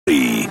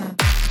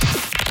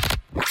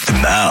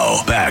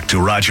Now, back to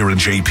Roger and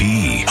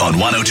JP on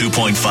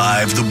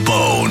 102.5 The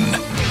Bone.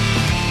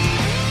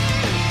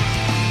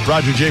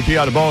 Roger JP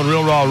out of Bone,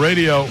 Real Raw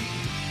Radio.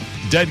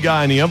 Dead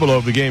guy in the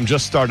envelope. The game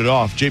just started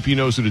off. JP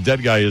knows who the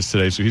dead guy is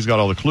today, so he's got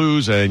all the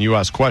clues, and you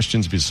ask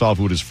questions. If you solve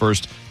who it is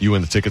first, you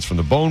win the tickets from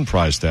the Bone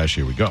prize stash.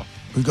 Here we go.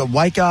 We've got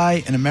white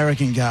guy and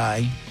American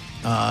guy.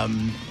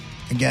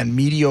 Again,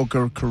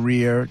 mediocre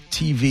career,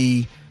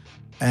 TV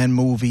and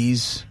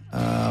movies.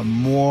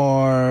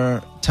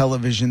 More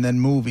television than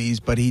movies,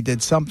 but he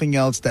did something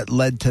else that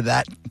led to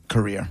that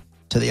career,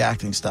 to the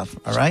acting stuff.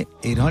 All right?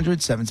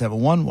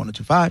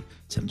 800-771-1025,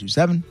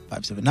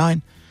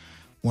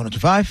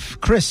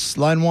 727-579-1025. Chris,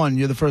 line 1,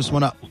 you're the first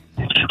one up.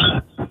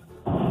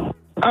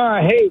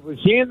 Hey, was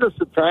he in The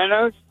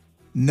Sopranos?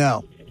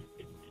 No.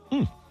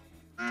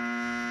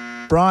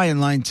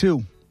 Brian, line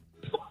 2.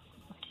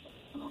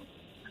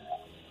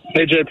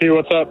 Hey, JP,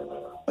 what's up?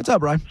 What's up,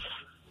 Brian?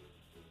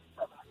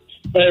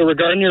 Hey,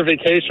 regarding your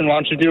vacation, why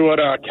don't you do what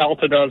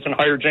Calta does and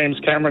hire James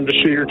Cameron to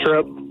shoot your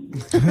trip?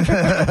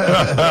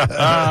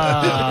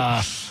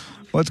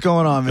 What's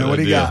going on, man? What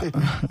do you got?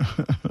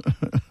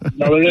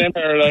 Another day in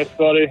paradise,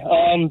 buddy.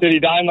 Did he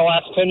die in the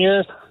last 10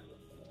 years?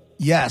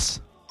 Yes.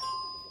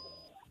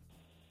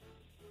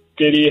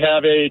 Did he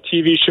have a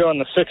TV show in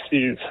the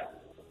 60s?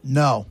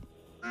 No.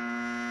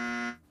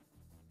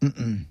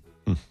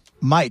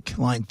 Mike,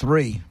 line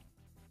 3.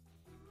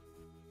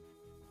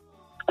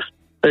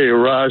 Hey,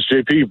 Raj,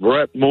 JP,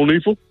 Brett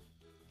Monifel.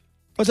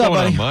 What's up,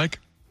 buddy? Mike?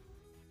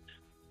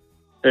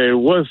 Hey,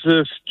 was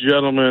this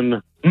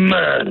gentleman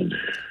mad?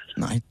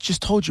 No, I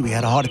just told you he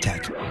had a heart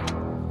attack.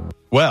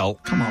 Well,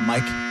 come on,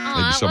 Mike.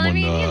 Maybe someone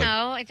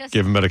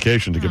gave him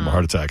medication to give him a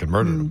heart attack and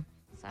murdered him.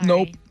 Sorry.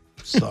 Nope.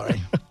 Sorry.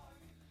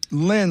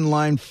 Lynn,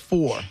 line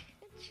 4.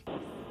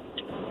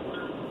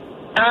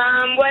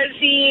 Was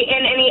he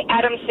in any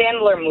Adam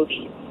Sandler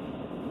movie?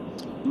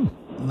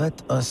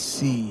 Let us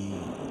see.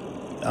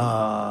 No.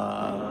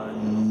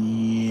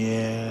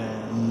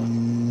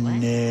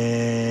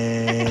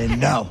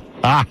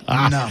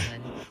 No.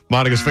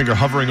 Monica's finger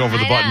hovering over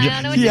the button.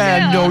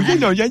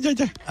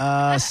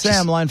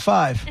 Sam, line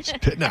 5.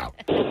 Spitting out.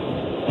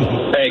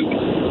 Hey,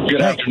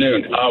 good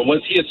afternoon.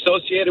 Was he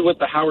associated with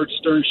the Howard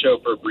Stern Show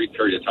for a brief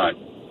period of time?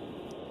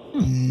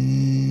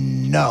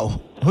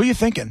 No. Who are you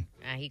thinking?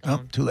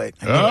 Oh, too late.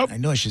 I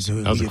knew I should do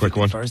it. That was a quick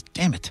one. First.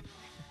 Damn it.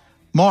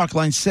 Mark,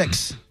 line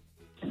 6.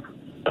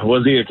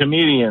 Was he a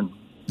comedian?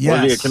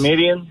 Yes. Was he a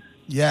comedian?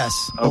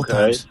 Yes. Both Okay.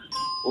 times.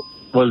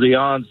 Was he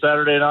on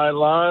Saturday Night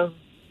Live?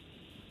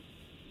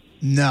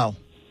 No.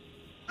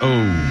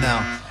 Oh.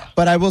 No.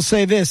 But I will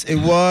say this. It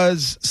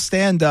was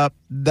stand-up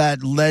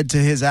that led to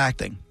his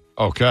acting.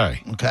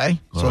 Okay.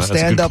 Okay? All So right, that's a good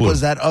stand-up clue. was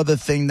that other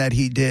thing that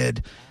he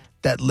did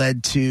that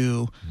led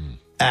to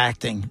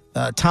acting.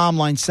 Tom,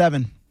 line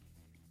 7.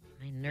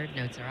 My nerd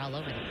notes are all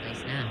over the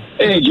place now.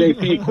 Hey,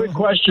 JP, quick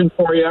question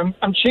for you.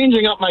 I'm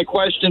changing up my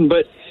question,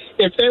 but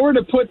if they were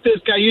to put this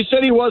guy, you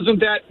said he wasn't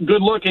that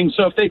good looking,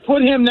 so if they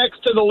put him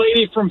next to the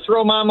lady from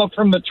Throw Mama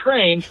from the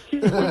Train,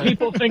 would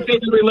people think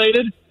they'd be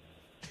related?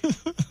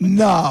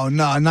 No,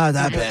 not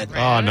that bad.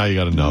 Oh, now you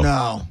got to know.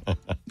 No.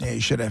 Yeah, you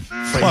should have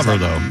phrased Clever,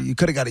 that. though. You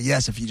could have got a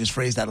yes if you just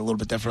phrased that a little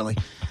bit differently.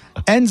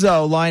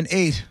 Enzo, line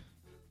 8.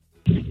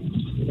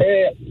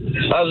 Hey,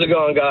 how's it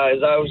going,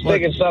 guys? I was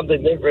thinking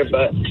something different,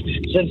 but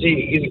since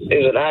he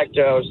is an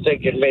actor, I was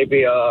thinking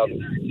maybe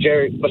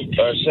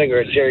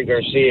singer Jerry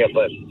Garcia,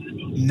 but...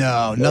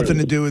 No, nothing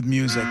to do with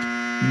music.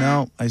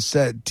 No, I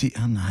said, I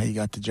don't know how you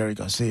got to Jerry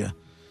Garcia.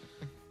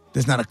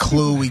 There's not a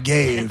clue we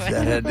gave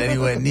that had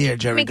anywhere near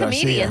Jerry Garcia.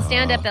 Comedian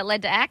stand-up that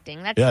led to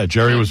acting. That's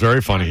Jerry was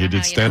very funny. He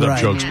did stand-up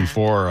Right. jokes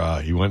before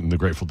he went in the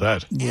Grateful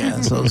Dead. Yeah,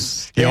 so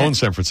He owns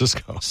San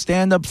Francisco.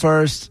 stand-up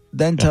first,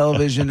 then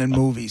television and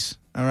movies.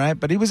 All right?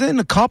 But he was in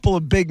a couple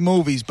of big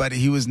movies, but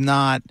he was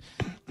not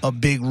a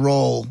big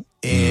role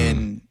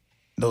in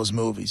those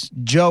movies.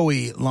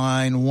 Joey,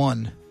 line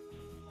 1.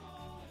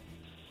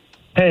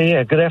 Hey,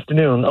 yeah, good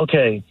afternoon.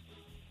 Okay.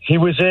 He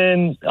was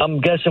in, I'm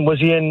guessing, was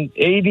he in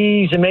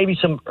 80s and maybe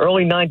some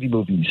early 90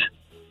 movies?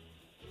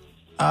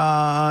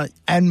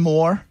 And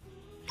more.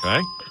 Okay.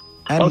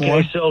 And okay,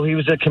 more. so he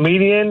was a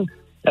comedian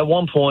at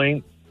one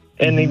point,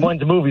 and he went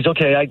to movies.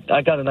 Okay,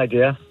 I got an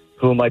idea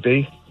who it might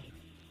be.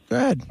 Go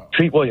ahead.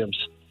 Treat Williams.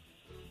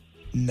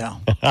 No.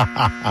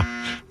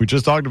 We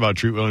just talked about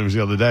Treat Williams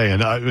the other day,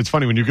 and it's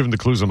funny when you give him the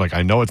clues. I'm like,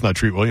 I know it's not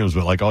Treat Williams,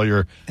 but like all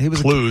your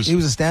clues. He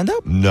was a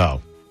stand-up?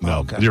 No.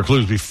 Okay. Your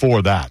clues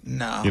before that.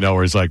 No.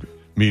 Where he's like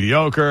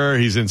mediocre.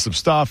 He's in some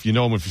stuff. You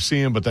know him if you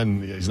see him, but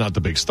then he's not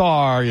the big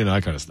star.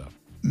 That kind of stuff.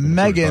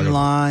 Megan,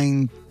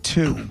 line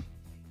 2.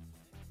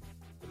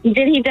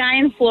 Did he die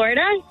in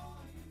Florida?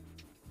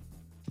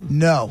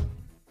 No.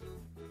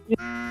 He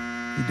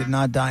did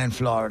not die in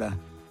Florida.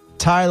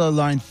 Tyler,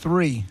 line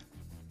 3.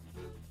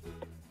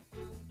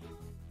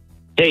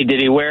 Hey,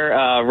 did he wear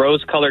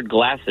rose-colored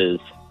glasses?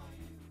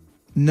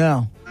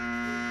 No.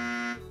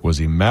 Was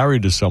he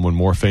married to someone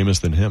more famous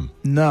than him?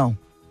 No.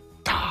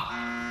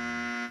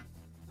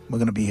 We're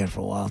going to be here for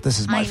a while. This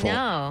is my fault.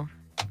 I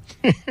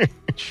know.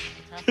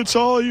 It's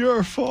all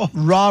your fault.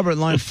 Robert,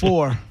 line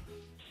 4.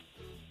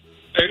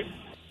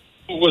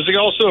 Was he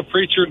also a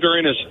preacher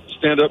during his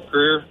stand-up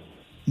career?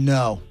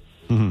 No.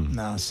 Mm-hmm.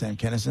 No, Sam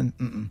Kinison.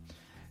 Mm-mm.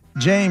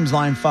 James,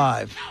 line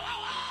 5.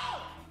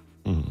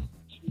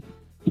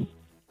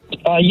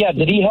 Yeah,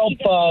 did he help,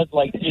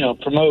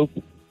 promote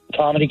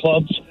comedy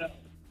clubs?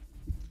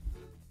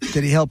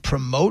 Did he help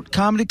promote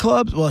comedy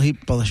clubs? Well,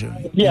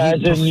 Yeah,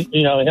 as in,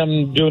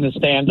 him doing his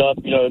stand-up,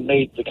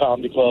 made the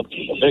comedy club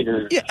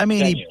bigger. Yeah, I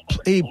mean,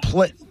 he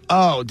played.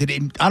 Oh, did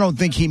he? I don't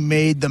think he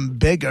made them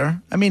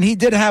bigger. I mean, he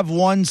did have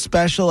one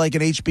special, like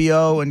an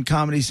HBO and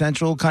Comedy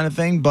Central kind of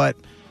thing, but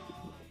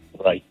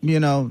right,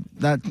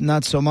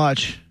 not so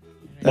much.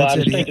 Well, I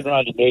was thinking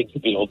Rodney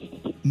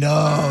Dangerfield.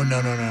 No,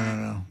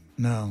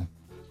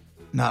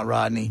 not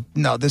Rodney.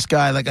 No, this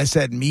guy, like I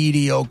said,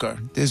 mediocre.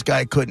 This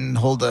guy couldn't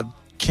hold a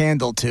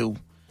candle to.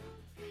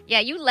 Yeah,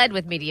 you led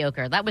with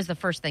mediocre. That was the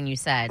first thing you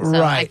said. So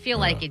Right. I feel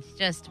like it's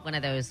just one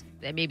of those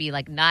that maybe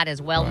like not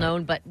as well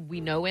known, but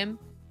we know him.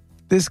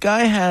 This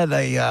guy had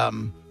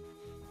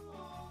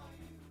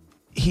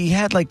he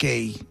had like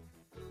a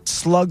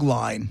slug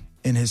line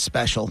in his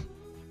special.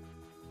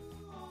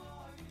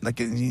 Like,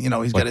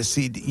 he's got a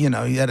CD, he had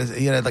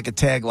like a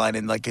tagline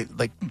and like a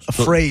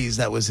phrase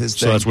that was his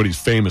thing. So that's what he's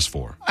famous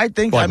for. I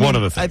think one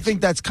of the things. I think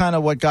that's kind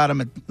of what got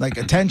him like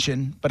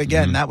attention. But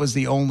again, that was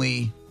the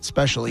only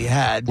special he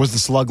had. Was the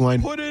slug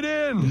line? Put it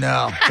in.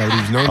 No. Is that what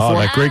he was known for?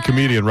 That great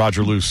comedian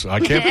Roger Luce.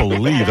 I can't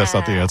believe that's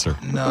not the answer.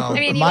 No. I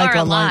mean, you Mike are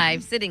on line-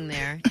 alive, sitting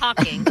there,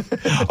 talking.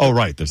 Oh,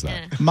 right. There's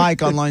that.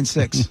 Mike on line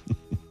 6.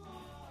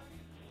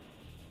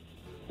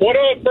 What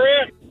up,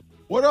 Brett?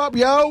 What up,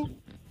 yo?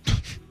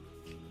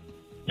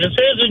 This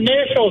his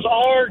initials,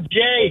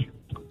 RJ.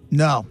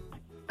 No.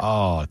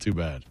 Oh, too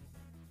bad.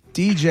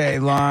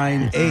 DJ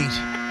line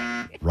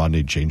 8.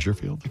 Rodney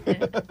Dangerfield?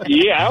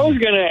 Yeah, I was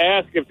going to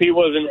ask if he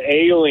was an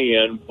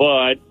alien,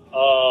 but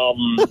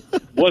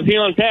was he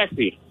on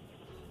Taxi?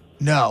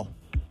 No.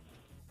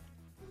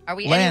 Are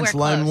we Lance,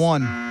 anywhere line close?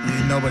 1.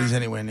 Yeah, nobody's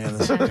anywhere near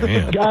this.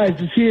 Guys,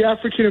 is he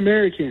African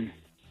American?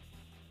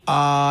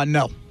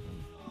 No.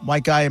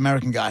 White guy,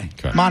 American guy.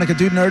 Okay. Monica,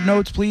 do nerd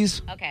notes,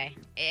 please. Okay.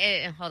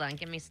 Hold on.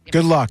 Give me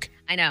Good luck.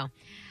 I know.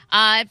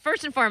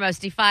 First and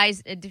foremost,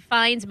 defines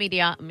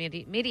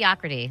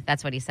mediocrity.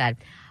 That's what he said.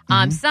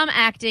 Some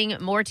acting,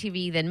 more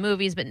TV than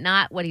movies, but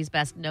not what he's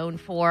best known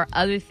for.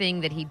 Other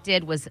thing that he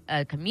did was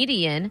a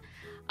comedian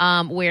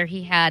where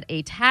he had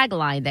a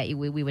tagline that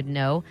we would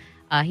know.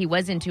 He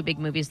was in 2 big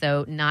movies,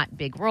 though, not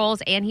big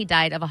roles, and he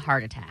died of a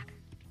heart attack.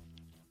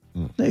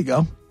 There you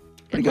go.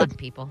 Pretty good. Luck,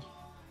 people.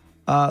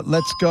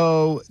 Let's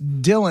go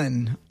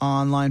Dylan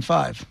on line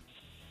 5.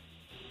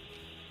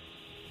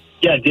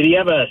 Yeah, did he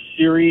have a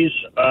series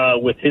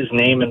with his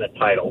name in the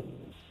title?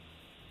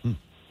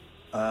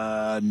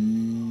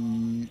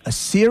 A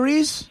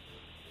series?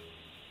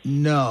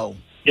 No.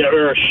 Yeah,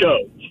 or a show.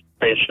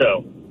 A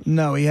show.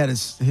 No, he had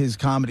his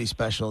comedy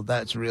special.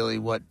 That's really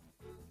what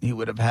he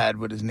would have had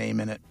with his name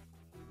in it.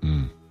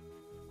 Come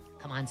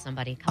on,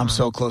 somebody. Come I'm on.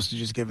 so close to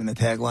just giving the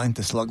tagline,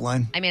 the slug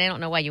line. I mean, I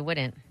don't know why you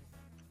wouldn't.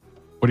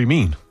 What do you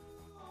mean?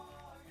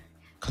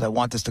 Because I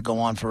want this to go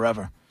on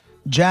forever.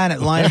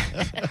 Janet, line.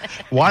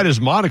 Why does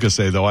Monica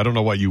say, though, I don't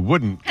know why you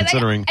wouldn't,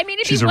 considering I mean,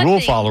 it'd be she's a one rule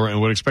thing- follower and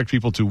would expect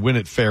people to win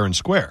it fair and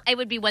square? It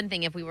would be one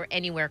thing if we were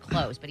anywhere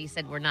close, but he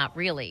said we're not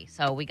really.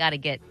 So we got to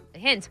get a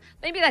hint.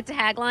 Maybe that's a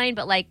tagline,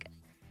 but like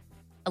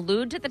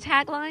allude to the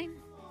tagline.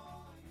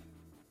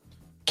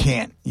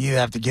 Can't. You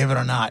have to give it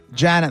or not.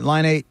 Janet,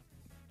 line 8.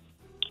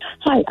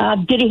 Hi,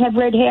 did he have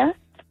red hair?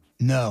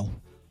 No.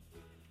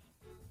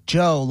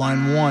 Joe,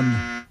 line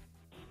 1.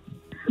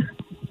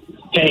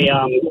 Hey,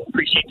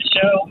 appreciate the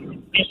show.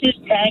 Is his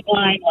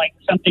tagline like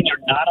something you're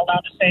not allowed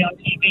to say on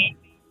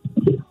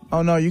TV?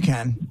 Oh, no, you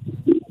can.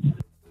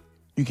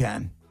 You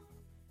can.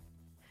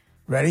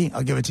 Ready?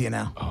 I'll give it to you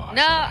now.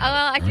 No,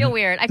 I feel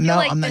weird. I feel No,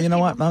 like I'm not, there's you know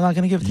what? people- I'm not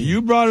going to give it to you.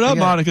 You brought it up,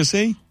 Forget Monica,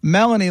 see?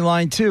 Melanie,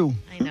 line 2.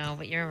 I know,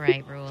 but you're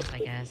right. Rules, I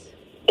guess.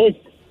 Is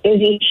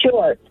he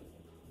short?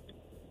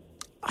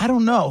 I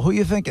don't know. Who are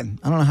you thinking?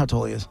 I don't know how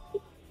tall he is.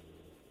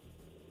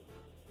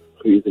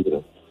 Who are you thinking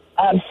of?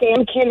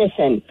 Sam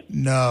Kinison.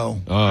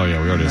 No. Oh,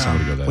 yeah, we already had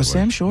somebody go that Was way.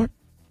 Sam short?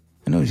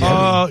 I know he's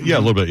heavy. Yeah, a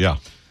little bit, yeah.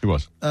 He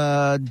was.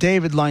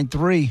 David, line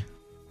 3.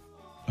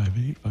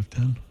 5'8",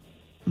 5'10".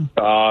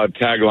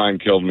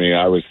 Tagline killed me.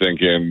 I was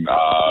thinking,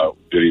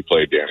 did he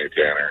play Danny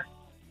Tanner?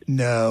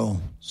 No.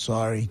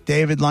 Sorry.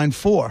 David, line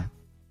 4.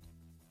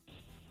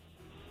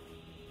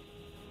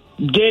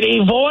 Did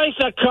he voice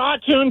a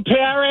cartoon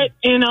parrot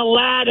in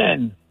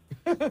Aladdin?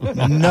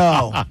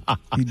 No.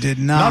 He did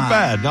not. Not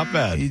bad, not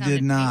bad. He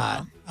did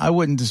not. I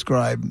wouldn't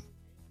describe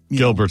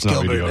Gilbert's not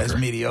Gilbert mediocre. as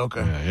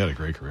mediocre. Yeah, he had a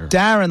great career.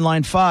 Darren,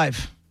 line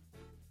 5.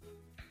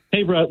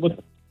 Hey, Brett.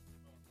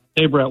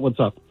 What's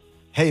up?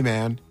 Hey,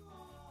 man.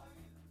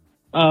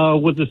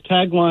 With this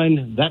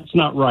tagline, that's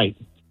not right.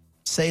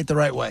 Say it the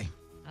right way.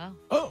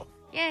 Oh.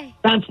 Yay.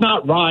 That's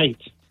not right.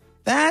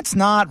 That's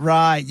not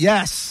right.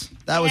 Yes.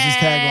 That was his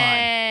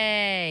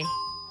tagline.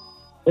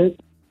 Yay.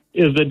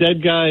 Is the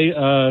dead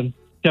guy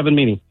Kevin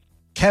Meaney?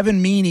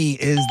 Kevin Meaney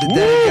is the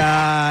dead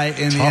guy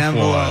in the Tough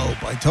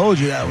envelope. I told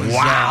you that was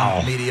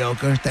Wow.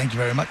 mediocre. Thank you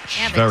very much.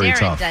 Yeah, but Very Darren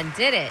tough. done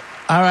did it.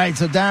 All right,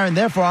 so Darren,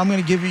 therefore, I'm going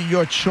to give you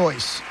your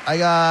choice. I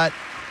got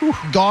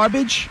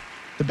Garbage,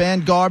 the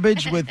band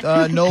Garbage with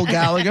Noel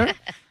Gallagher.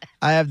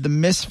 I have the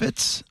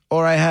Misfits,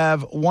 or I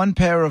have one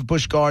pair of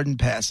Busch Garden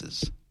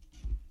passes.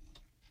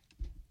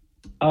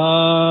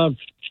 Let's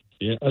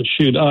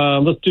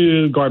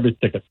do Garbage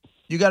ticket.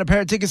 You got a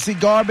pair of tickets to see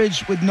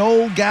Garbage with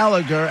Noel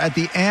Gallagher at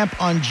the AMP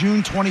on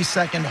June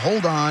 22nd.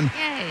 Hold on.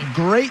 Yay.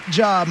 Great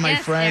job, my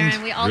Yes, friend.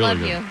 Darren, we all Really love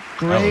good. you.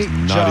 Great That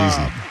was not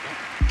job.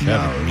 easy. No,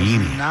 Kevin it was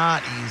Meaney.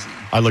 not easy.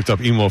 I looked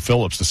up Emo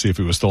Phillips to see if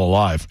he was still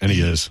alive, and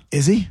he is.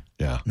 Is he?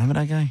 Yeah. Remember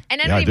that guy?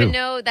 And I Yeah, don't I even do.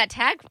 know that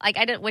tag. Like,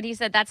 I didn't, when he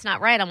said that's not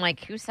right, I'm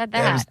like, who said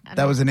that?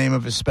 That was the name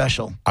of his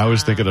special. I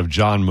was thinking of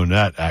John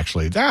Monette,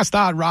 actually. That's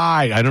not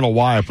right. I don't know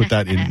why I put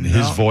that in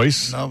his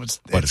voice. No,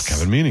 but it's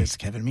Kevin Meaney. It's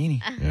Kevin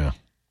Meaney. Yeah.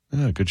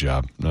 Yeah, good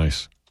job.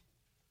 Nice.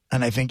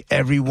 And I think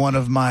every one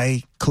of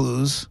my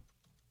clues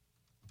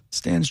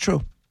stands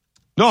true.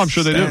 No, I'm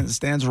sure they do.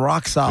 Stands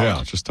rock solid.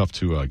 Yeah, it's just tough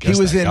to guess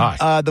He was that in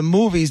guy. the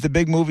movies, the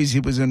big movies he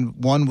was in.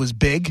 One was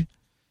Big,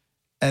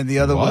 and the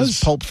other was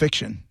Pulp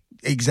Fiction.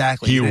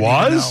 Exactly. He You didn't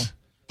even was? know.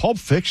 Pulp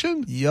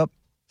Fiction? Yep.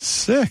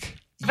 Sick.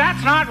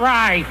 That's not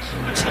right.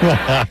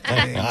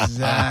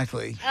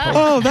 Exactly.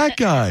 Oh, that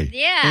guy.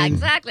 Yeah,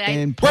 exactly.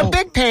 We're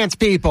big pants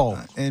people.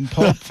 In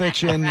Pulp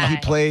Fiction, he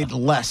played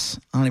Les.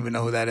 I don't even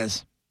know who that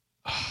is.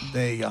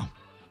 There you go.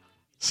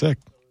 Sick.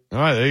 All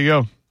right, there you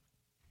go.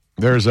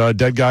 There's a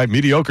dead guy,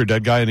 mediocre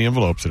dead guy in the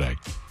envelope today.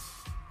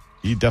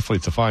 He definitely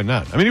to find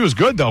that. I mean, he was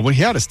good, though. When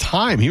he had his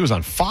time, he was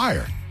on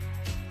fire.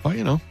 Well,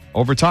 you know,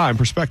 over time,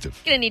 perspective.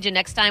 I'm going to need you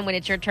next time when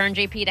it's your turn,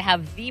 JP, to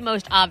have the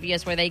most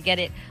obvious where they get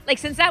it. Like,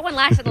 since that one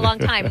lasted a long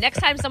time, next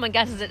time someone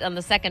guesses it on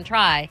the second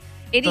try,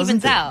 it Doesn't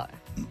evens it? out.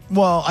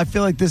 Well, I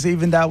feel like this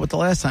evened out with the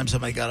last time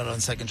somebody got it on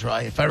second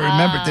try. If I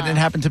remember, didn't it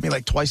happen to me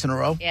like twice in a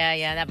row?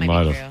 Yeah, that might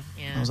Might be have.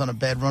 true. I was on a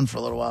bad run for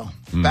a little while.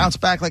 Hmm. Bounce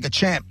back like a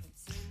champ.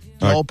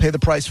 All right. I'll pay the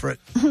price for it.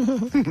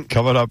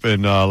 Coming up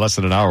in less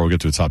than an hour, we'll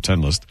get to a top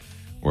 10 list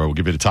where we'll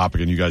give you the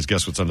topic and you guys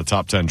guess what's on the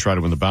top 10. Try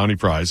to win the bounty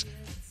prize.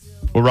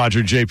 Well, Roger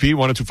and JP,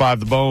 102.5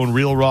 The Bone,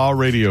 Real Raw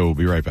Radio. We'll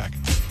be right back.